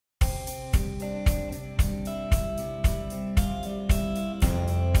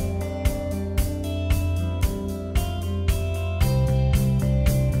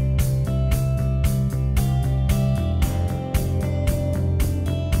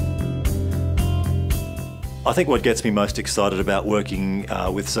I think what gets me most excited about working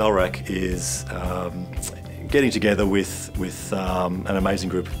with CELRAC is getting together with an amazing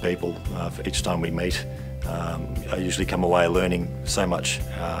group of people for each time we meet. I usually come away learning so much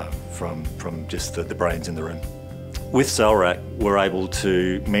from just the brains in the room. With CELRAC, we're able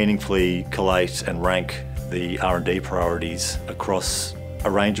to meaningfully collate and rank the R&D priorities across a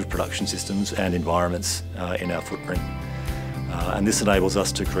range of production systems and environments in our footprint. And this enables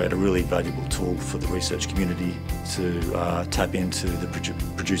us to create a really valuable tool for the research community to tap into the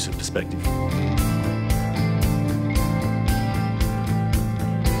producer perspective.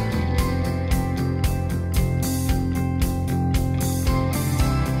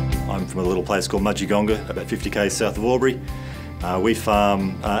 I'm from a little place called Mudgegonga, about 50 k's south of Albury. We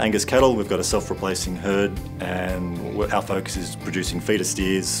farm Angus cattle. We've got a self-replacing herd, and our focus is producing feeder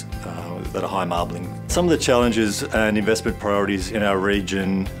steers that are high marbling. Some of the challenges and investment priorities in our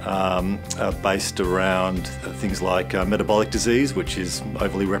region are based around things like metabolic disease, which is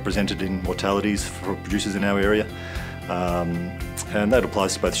overly represented in mortalities for producers in our area. And that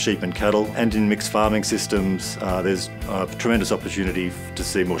applies to both sheep and cattle. And in mixed farming systems, there's a tremendous opportunity to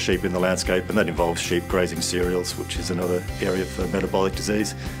see more sheep in the landscape, and that involves sheep grazing cereals, which is another area for metabolic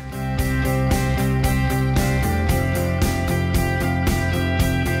disease.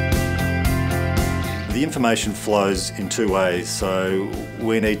 The information flows in two ways, so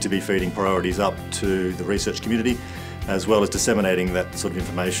we need to be feeding priorities up to the research community, as well as disseminating that sort of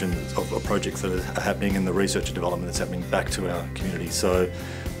information of projects that are happening and the research and development that's happening back to our community. So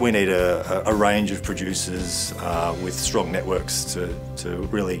we need a range of producers with strong networks to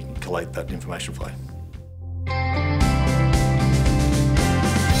really collate that information flow.